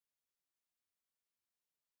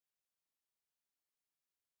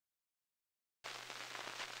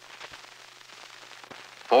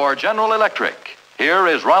For General Electric, here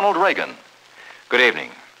is Ronald Reagan. Good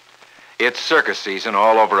evening. It's circus season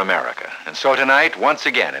all over America. And so tonight, once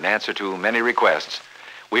again, in answer to many requests,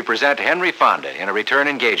 we present Henry Fonda in a return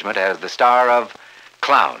engagement as the star of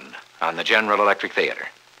Clown on the General Electric Theater.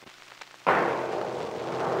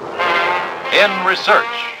 In research,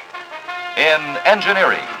 in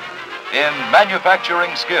engineering, in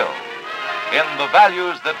manufacturing skill, in the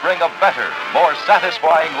values that bring a better, more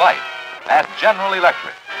satisfying life at General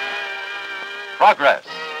Electric. Progress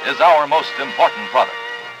is our most important product.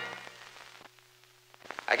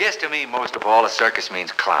 I guess to me, most of all, a circus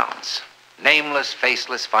means clowns. Nameless,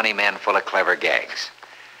 faceless, funny men full of clever gags.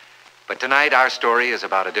 But tonight, our story is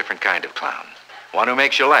about a different kind of clown. One who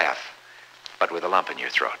makes you laugh, but with a lump in your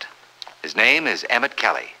throat. His name is Emmett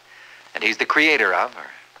Kelly, and he's the creator of, or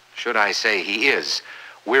should I say he is,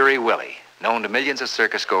 Weary Willie, known to millions of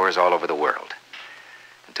circus goers all over the world.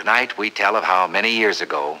 And tonight, we tell of how many years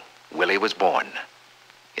ago, Willie was born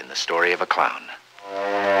in the story of a clown.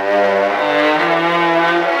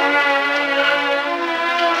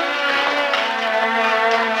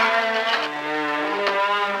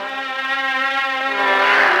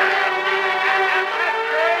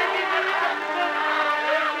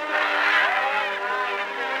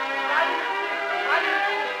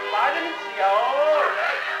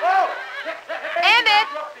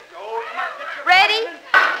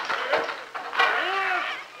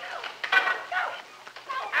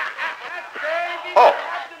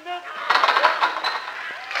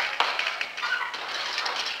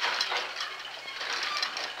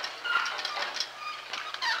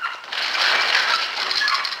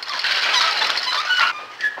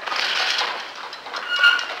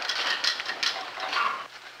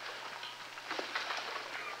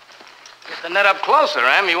 The net up closer,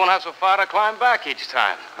 Em. You won't have so far to climb back each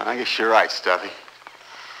time. I guess you're right, Stuffy.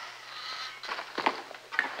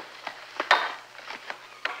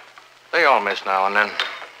 They all miss now and then.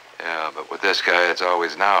 Yeah, but with this guy, it's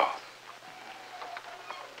always now.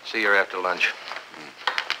 See you after lunch.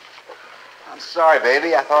 I'm sorry,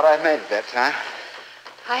 baby. I thought I made it that time.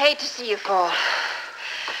 I hate to see you fall.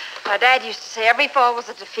 My dad used to say every fall was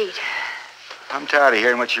a defeat. I'm tired of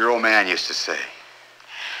hearing what your old man used to say.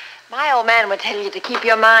 My old man would tell you to keep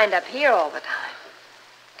your mind up here all the time.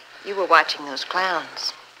 You were watching those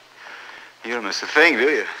clowns. You don't miss a thing, do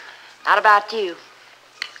you? Not about you.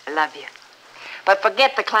 I love you. But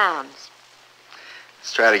forget the clowns.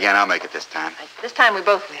 Let's try it again. I'll make it this time. This time we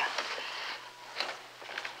both will.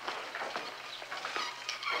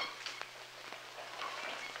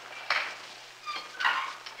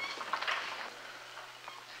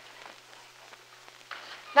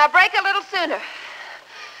 Now break a little sooner.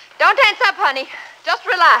 Don't tense up, honey. Just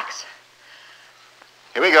relax.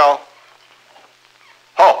 Here we go.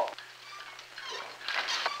 Ho!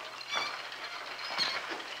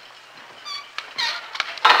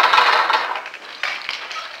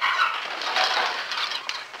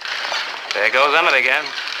 There goes Emmett again.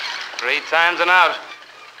 3 times and out.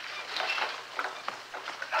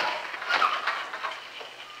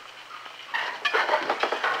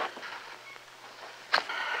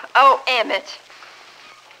 Oh, Emmett.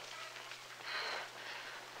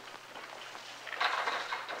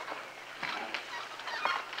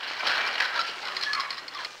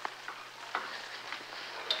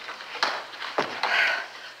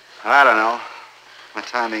 I don't know. My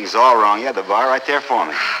timing's all wrong. You had the bar right there for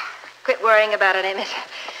me. Quit worrying about it, Emmett.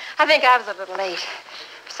 I think I was a little late.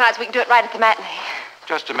 Besides, we can do it right at the matinee.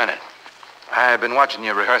 Just a minute. I've been watching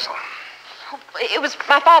your rehearsal. Oh, it was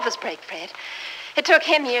my father's break, Fred. It took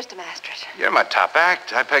him years to master it. You're my top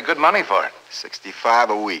act. I pay good money for it. $65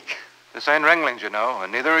 a week. This ain't Ringling's, you know,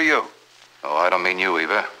 and neither are you. Oh, I don't mean you,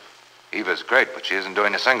 Eva. Eva's great, but she isn't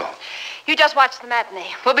doing a single. You just watch the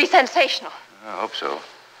matinee. We'll be sensational. I hope so.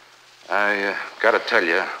 I gotta tell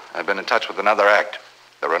you, I've been in touch with another act.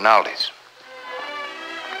 The Ronaldis.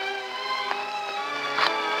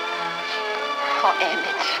 Oh,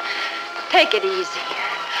 Emmett, take it easy.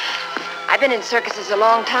 I've been in circuses a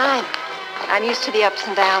long time. I'm used to the ups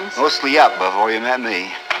and downs. Mostly up before you met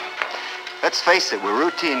me. Let's face it, we're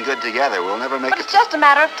routine good together. We'll never make But it's just a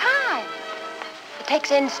matter of time. It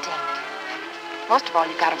takes instinct. Most of all,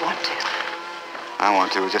 you've got to want to. I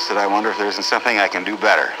want to. It's just that I wonder if there isn't something I can do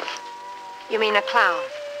better. You mean a clown?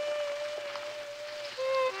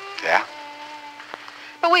 Yeah?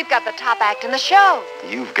 But we've got the top act in the show.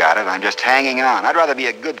 You've got it. I'm just hanging on. I'd rather be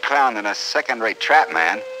a good clown than a second-rate trap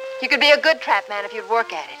man. You could be a good trap man if you'd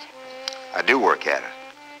work at it. I do work at it.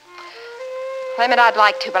 Emmett, I'd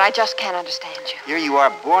like to, but I just can't understand you. Here you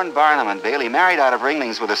are, born Barnum and Bailey, married out of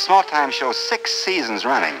Ringling's with a small-time show 6 seasons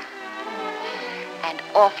running. And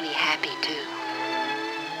awfully happy, too.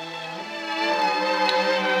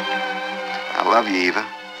 I love you, Eva.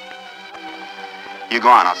 You go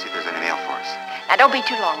on. I'll see if there's any mail for us. Now, don't be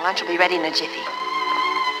too long. Lunch will be ready in a jiffy.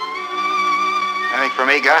 Anything for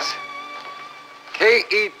me, Gus? Kelley.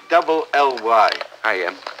 I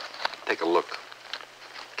am. Take a look.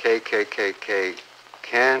 K.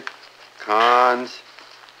 Kent. Cons.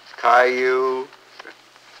 Caillou.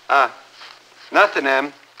 Nothing,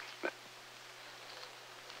 M.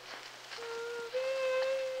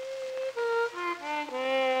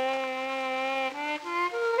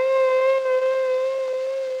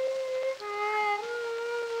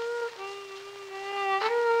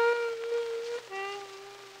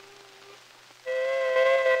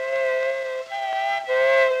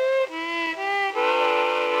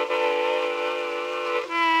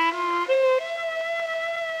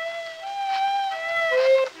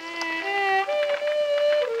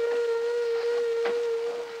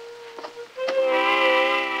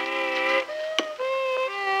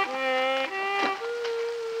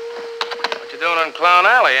 Clown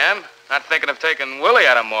Alley, Em. Not thinking of taking Willie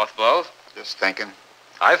out of mothballs. Just thinking.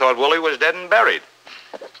 I thought Willie was dead and buried.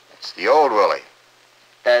 It's the old Willie.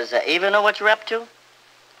 Does Eva know what you're up to?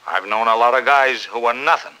 I've known a lot of guys who were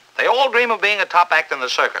nothing. They all dream of being a top act in the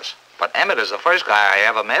circus. But Emmett is the first guy I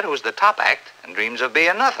ever met who's the top act and dreams of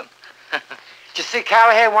being nothing. Did you see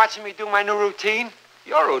Callahan watching me do my new routine?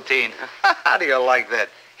 Your routine? How do you like that?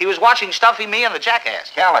 He was watching Stuffy, me, and the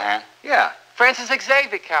Jackass. Callahan. Yeah. Francis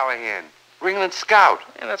Xavier Callahan, Ringland Scout.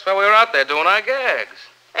 Yeah, that's why we were out there doing our gags.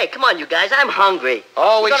 Hey, come on, you guys. I'm hungry.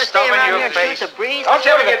 Always You gonna stay stuffing around your here and face. shoot the breeze? Don't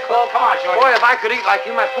you ever get cold? Come on, Boy, if I could eat like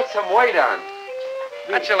him, I'd put some weight on.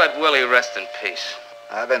 Why don't you let Willie rest in peace?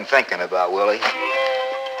 I've been thinking about Willie.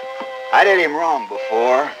 I did him wrong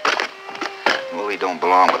before. Willie don't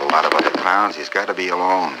belong with a lot of other clowns. He's got to be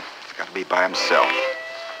alone. He's got to be by himself.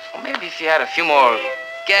 Well, maybe if you had a few more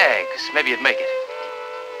gags, maybe you'd make it.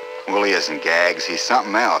 Willie isn't gags. He's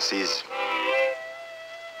something else. I'm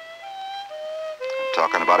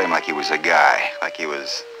talking about him like he was a guy, like he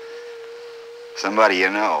was somebody you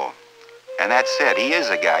know. And that's it. He is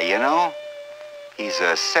a guy, you know. He's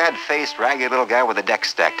a sad-faced, ragged little guy with a deck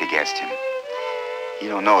stacked against him. You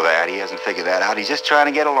don't know that. He hasn't figured that out. He's just trying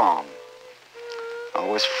to get along.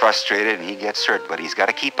 Always frustrated, and he gets hurt, but he's got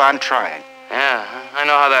to keep on trying. Yeah, I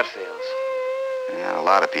know how that feels. Yeah, a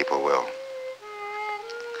lot of people will.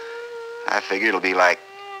 I figure it'll be like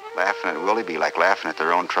laughing at Willie, be like laughing at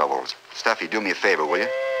their own troubles. Stuffy, do me a favor, will you?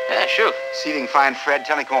 Yeah, shoot. See if you can find Fred.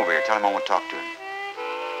 Tell him to come over here. Tell him I want to talk to him.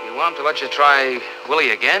 You want him to let you try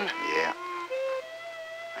Willie again? Yeah.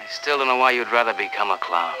 I still don't know why you'd rather become a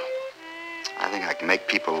clown. I think I can make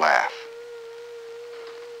people laugh.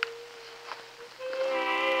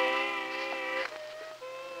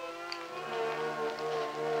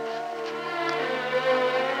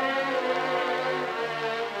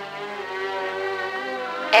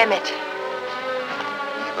 Emmett.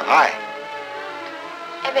 Eva, hi.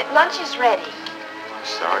 Emmett, lunch is ready. I'm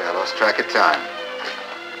sorry, I lost track of time.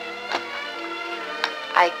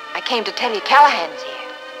 I came to tell you Callahan's here.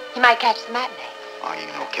 He might catch the matinee. Oh, you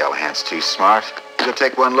know Callahan's too smart. He'll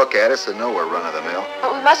take one look at us and know we're run-of-the-mill.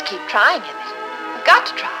 But we must keep trying, Emmett. We've got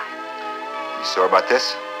to try. You sore about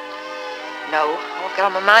this? No, all I've got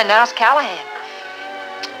on my mind now is Callahan.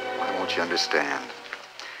 Why won't you understand?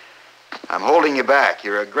 I'm holding you back.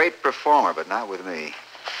 You're a great performer, but not with me.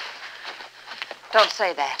 Don't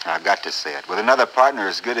say that. I've got to say it. With another partner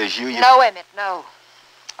as good as you... No, Emmett, no.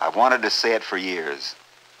 I've wanted to say it for years.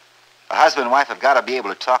 A husband and wife have got to be able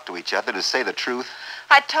to talk to each other, to say the truth.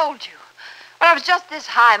 I told you. When I was just this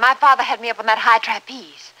high, my father had me up on that high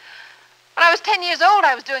trapeze. When I was 10 years old,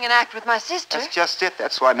 I was doing an act with my sister. That's just it.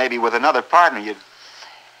 That's why maybe with another partner you'd...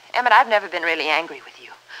 Emmett, I've never been really angry with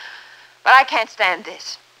you. But I can't stand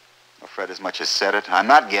this. Well, Fred as much as said it. I'm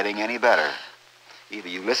not getting any better. Either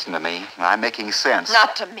you listen to me, I'm making sense.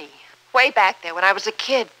 Not to me. Way back there when I was a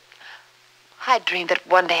kid, I dreamed that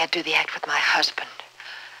one day I'd do the act with my husband.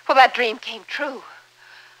 Well, that dream came true.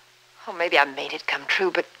 Oh, maybe I made it come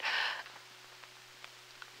true, but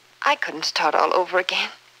I couldn't start all over again.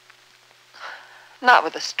 Not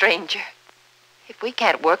with a stranger. If we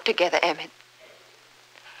can't work together, Emmett,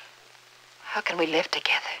 how can we live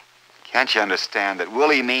together? Can't you understand that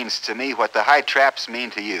Willie means to me what the high traps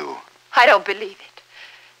mean to you? I don't believe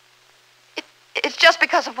it. It's just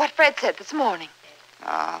because of what Fred said this morning.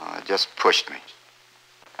 It just pushed me.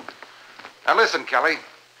 Now listen, Kelley.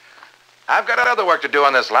 I've got other work to do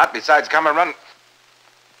on this lot besides come and run.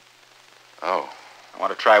 Oh, I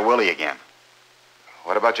want to try Willie again.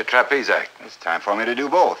 What about your trapeze act? It's time for me to do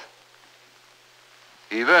both.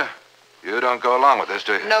 Eva, You don't go along with this,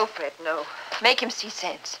 do you? No, Fred, no. Make him see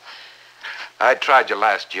sense. I tried you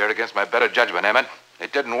last year against my better judgment, Emmett.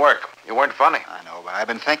 It didn't work. You weren't funny. I know, but I've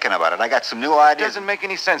been thinking about it. I got some new It ideas. doesn't make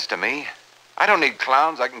any sense to me. I don't need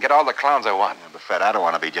clowns. I can get all the clowns I want. Yeah, but Fred, I don't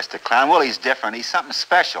want to be just a clown. Willie's different. He's something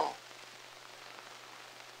special.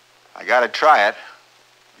 I gotta try it.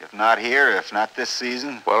 If not here, if not this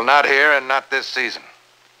season. Well, not here and not this season.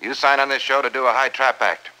 You signed on this show to do a high trap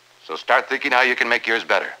act. So start thinking how you can make yours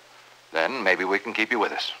better. Then maybe we can keep you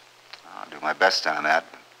with us. I'll do my best on that.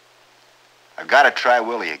 I've got to try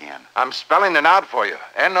Willie again. I'm spelling it out for you.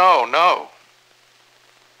 N-O, no.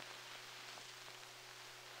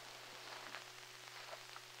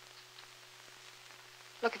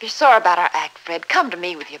 Look, if you're sore about our act, Fred, come to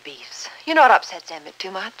me with your beefs. You know it upsets Emmett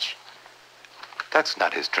too much. That's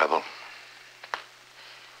not his trouble.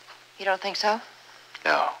 You don't think so?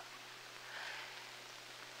 No.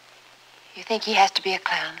 You think he has to be a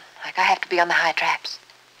clown, like I have to be on the high traps?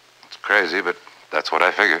 It's crazy, but that's what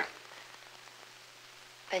I figure.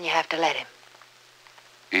 Then you have to let him.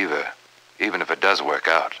 Eva, even if it does work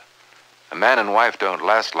out, a man and wife don't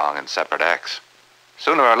last long in separate acts.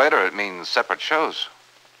 Sooner or later, it means separate shows.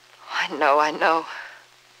 I know.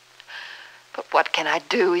 But what can I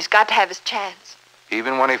do? He's got to have his chance.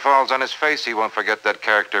 Even when he falls on his face, he won't forget that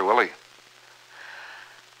character, will he?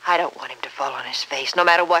 I don't want him to fall on his face, no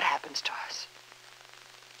matter what happens to us.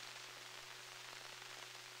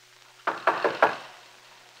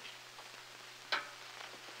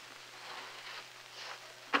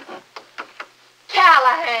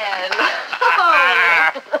 Callahan!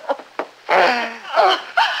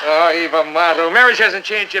 Oh, Eva Mato. Marriage hasn't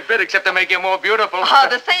changed a bit except to make you more beautiful. Oh,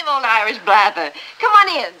 the same old Irish blather. Come on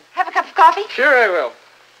in. Have a cup of coffee? Sure I will.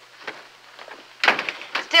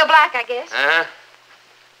 Still black, I guess. Uh-huh.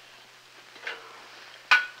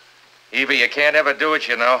 Eva, you can't ever do it,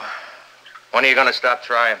 you know. When are you going to stop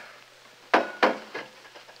trying?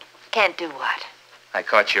 Can't do what? I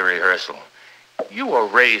caught your rehearsal. You were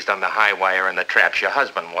raised on the high wire and the traps. Your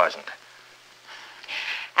husband wasn't.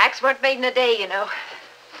 Acts weren't made in a day, you know.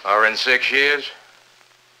 Or in 6 years?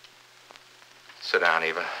 Sit down,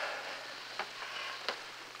 Eva.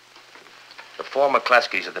 The four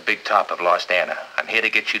McCluskeys at the big top have lost Anna. I'm here to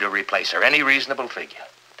get you to replace her. Any reasonable figure.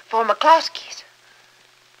 The four McCluskeys.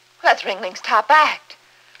 Well, that's Ringling's top act.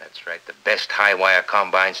 That's right. The best high wire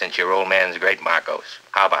combine since your old man's great Marcos.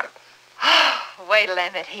 How about it? Oh, wait till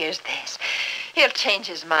Emmett hears this. He'll change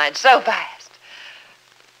his mind so fast.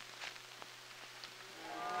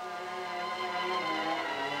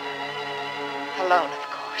 Alone, of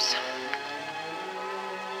course.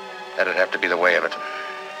 That'd have to be the way of it.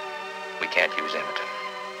 We can't use Emmett.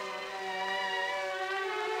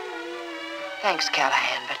 Thanks,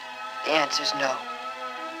 Callahan, but the answer's no.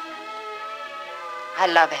 I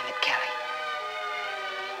love Emmett Kelly.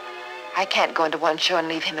 I can't go into one show and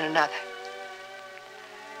leave him in another.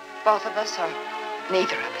 Both of us or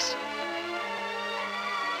neither of us.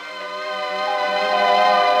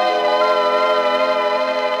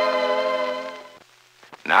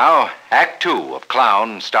 Now, Act 2 of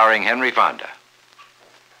Clown, starring Henry Fonda.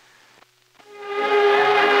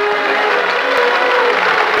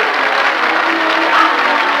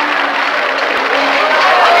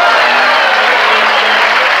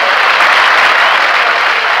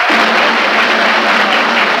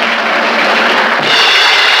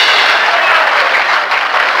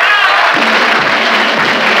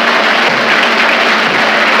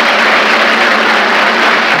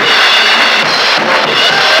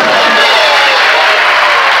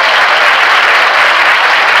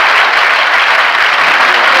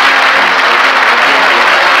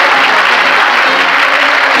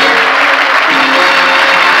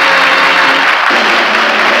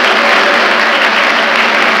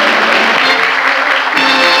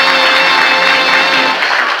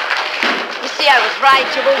 Right,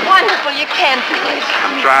 you were wonderful. You can do it.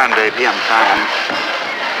 I'm trying, baby. I'm trying.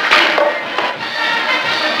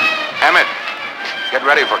 Emmett, get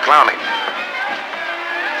ready for clowning.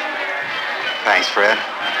 Thanks, Fred.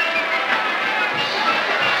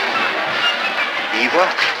 Eva?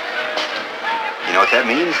 You know what that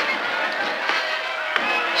means?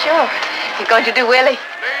 Sure. You're going to do Willie.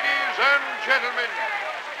 Ladies and gentlemen,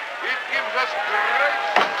 it gives us great...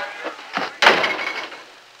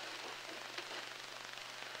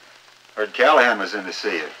 Heard Callahan was in to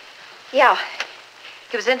see you. Yeah.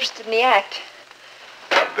 He was interested in the act.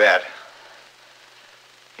 I bet.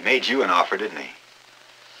 He made you an offer, didn't he?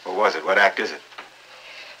 What was it? What act is it?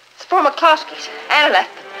 It's for McCluskey's. Anna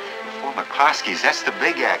left them. For McCloskey's. That's the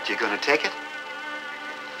big act. You gonna take it?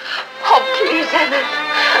 Oh, please, Emmett.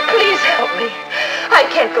 Please help me. I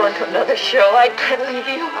can't go into another show. I can't leave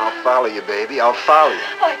you. I'll follow you, baby. I'll follow you.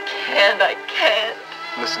 I can't.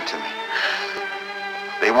 Listen to me.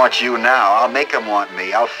 They want you now. I'll make them want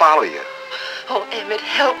me. I'll follow you. Oh, Emmett,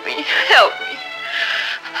 help me. Help me.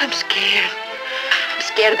 I'm scared. I'm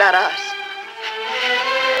scared about us.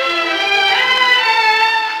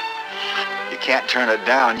 You can't turn it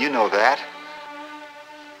down. You know that.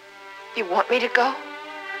 You want me to go?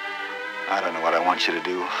 I don't know what I want you to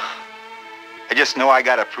do. I just know I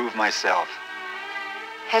gotta prove myself.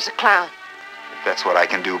 As a clown. If that's what I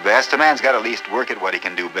can do best, a man's gotta at least work at what he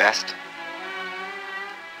can do best.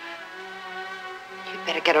 You'd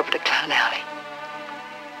better get over to Clown Alley.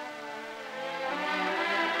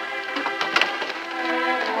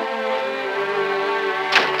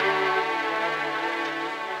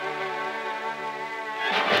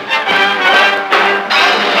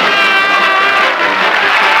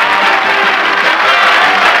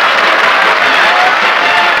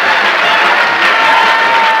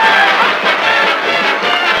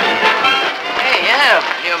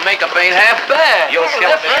 Makeup ain't half bad. You'll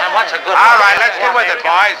kill me. What's a good All right, let's get with it,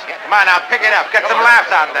 boys. Come on now, pick it up. Get some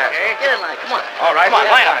laughs out there. Get in line, come on. All right, come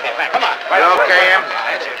on, line up here. Come on. You okay, Em?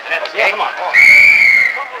 That's it. Yeah, come on.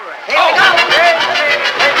 Here we go.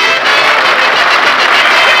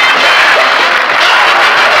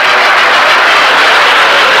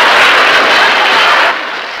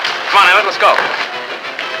 Come on, Emmett, let's go.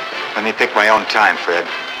 Let me pick my own time, Fred.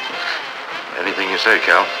 Anything you say,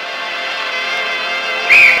 Cal.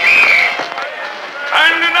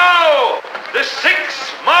 And now, the 6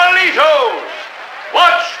 Marlitos.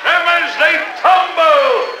 Watch them as they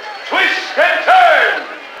tumble, twist and turn.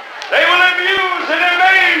 They will amuse and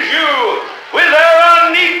amaze you with their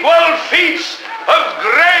unequaled feats of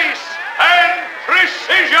grace and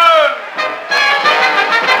precision.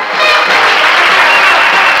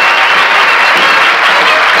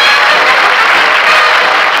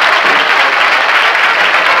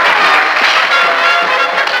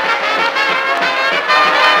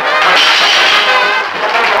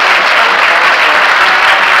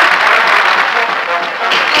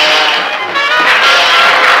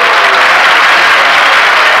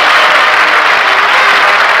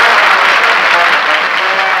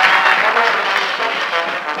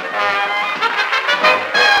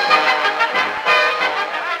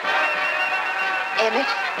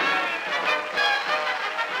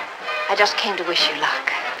 I just came to wish you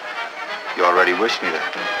luck. You already wished me that.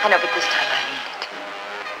 I know, but this time I mean it.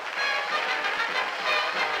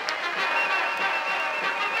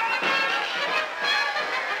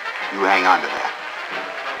 You hang on to that.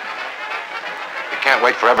 You can't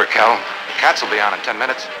wait forever, Cal. The Cats will be on in 10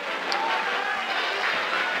 minutes.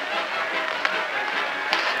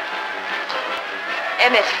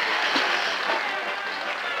 Emmett,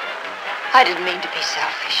 I didn't mean to be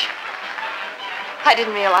selfish. I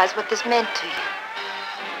didn't realize what this meant to you.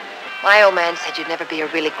 My old man said you'd never be a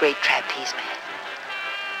really great trapeze man.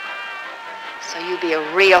 So you be a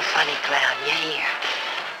real funny clown, you hear?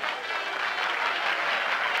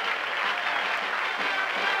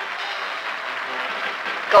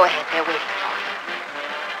 Go ahead, they're waiting for you.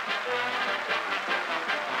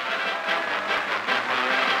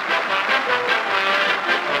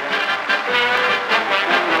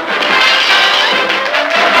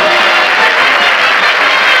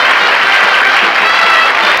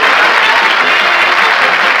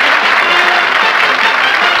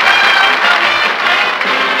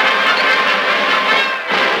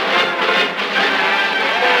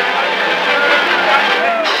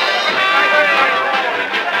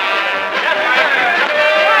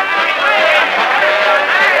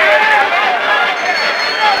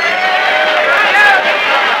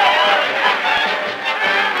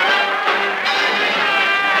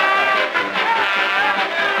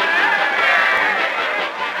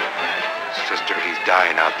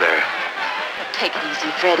 Take it easy,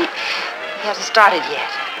 Freddie. He hasn't started yet.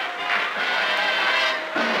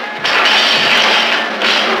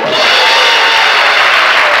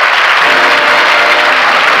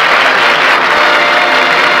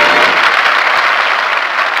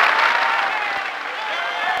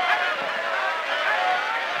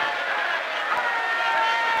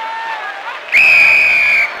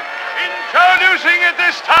 Introducing at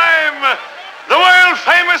this time, the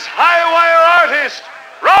world-famous high-wire artist,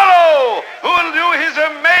 Ronald, who will do his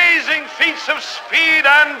amazing feats of speed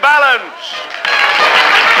and balance.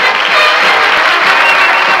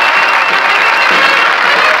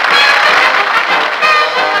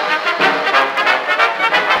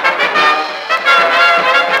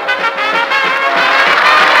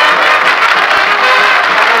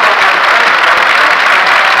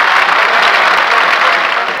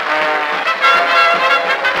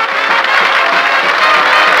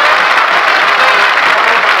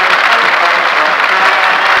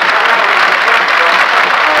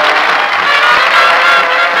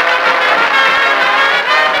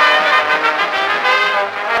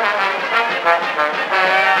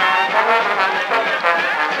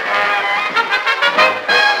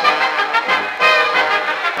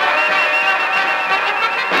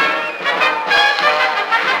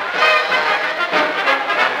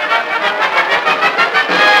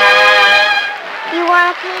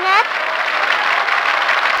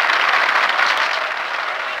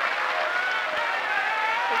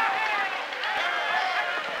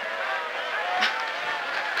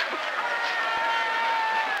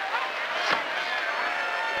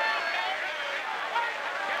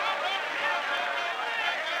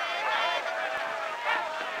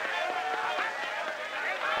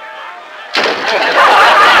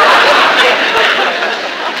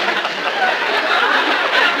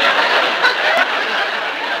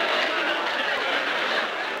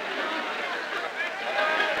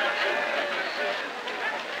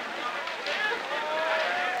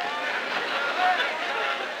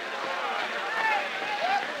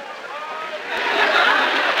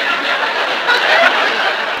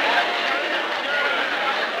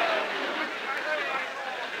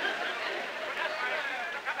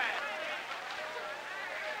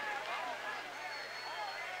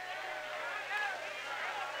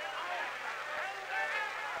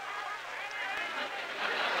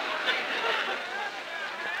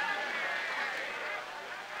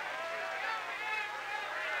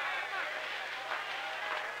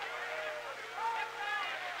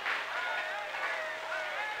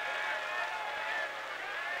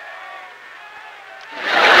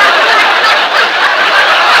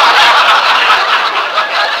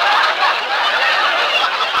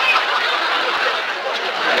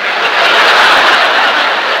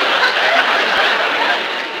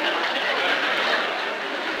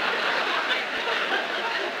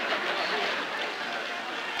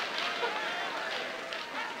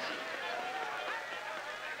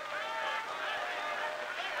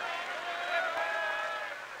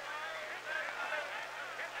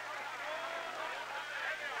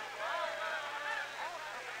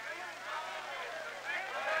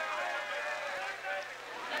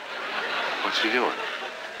 What's he doing?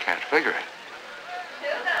 Can't figure it.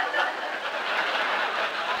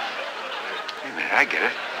 Wait a minute, I get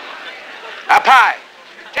it. Up high!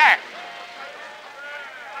 Jack!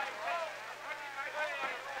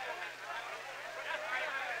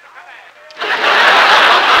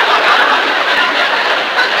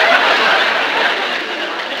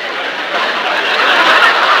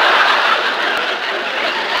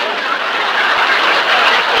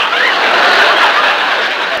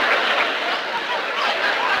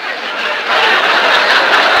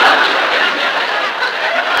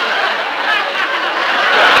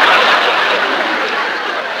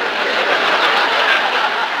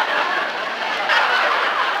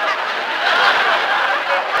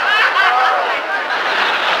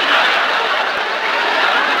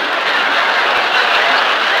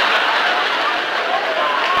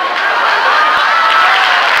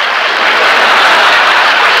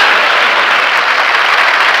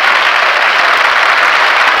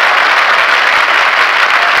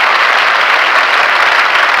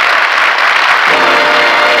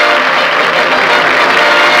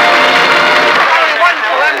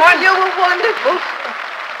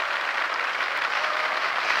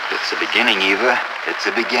 It's the beginning, Eva. It's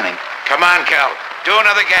the beginning. Come on, Cal. Do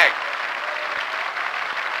another gag.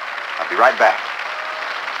 I'll be right back.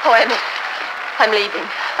 Oh, Emmett, I'm leaving.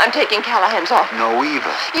 I'm taking Callahan's off. No,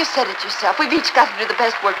 Eva. You said it yourself. We've each got to do the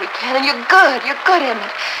best work we can, and you're good. You're good,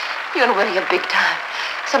 Emmett. You and Willie are big time.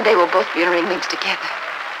 Someday we'll both be in ringlings together.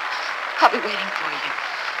 I'll be waiting for you.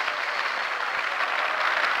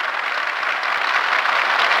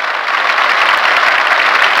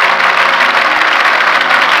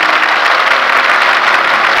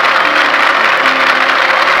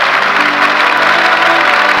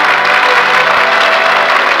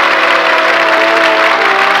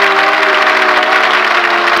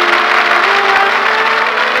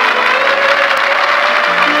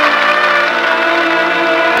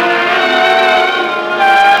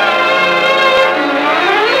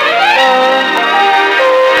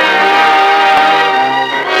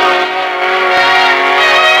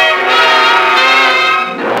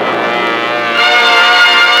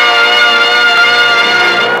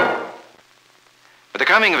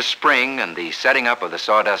 Coming of spring and the setting up of the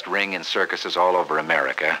sawdust ring in circuses all over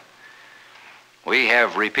America, we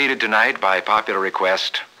have repeated tonight by popular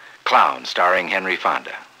request, Clown starring Henry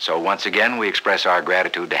Fonda. So once again, we express our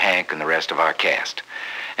gratitude to Hank and the rest of our cast,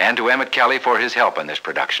 and to Emmett Kelly for his help in this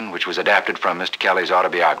production, which was adapted from Mr. Kelly's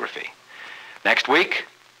autobiography. Next week,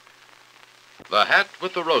 The Hat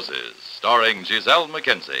with the Roses, starring Giselle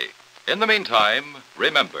McKenzie. In the meantime,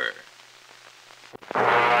 remember,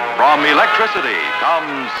 from electricity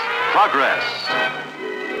comes progress.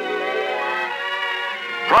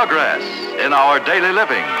 Progress in our daily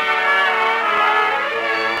living.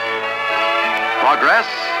 Progress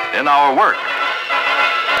in our work.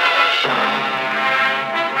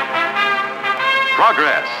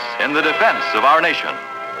 Progress in the defense of our nation.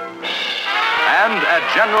 And at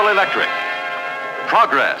General Electric,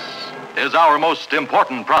 progress is our most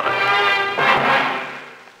important product.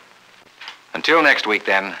 until next week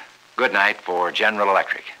then, good night for General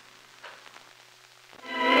Electric.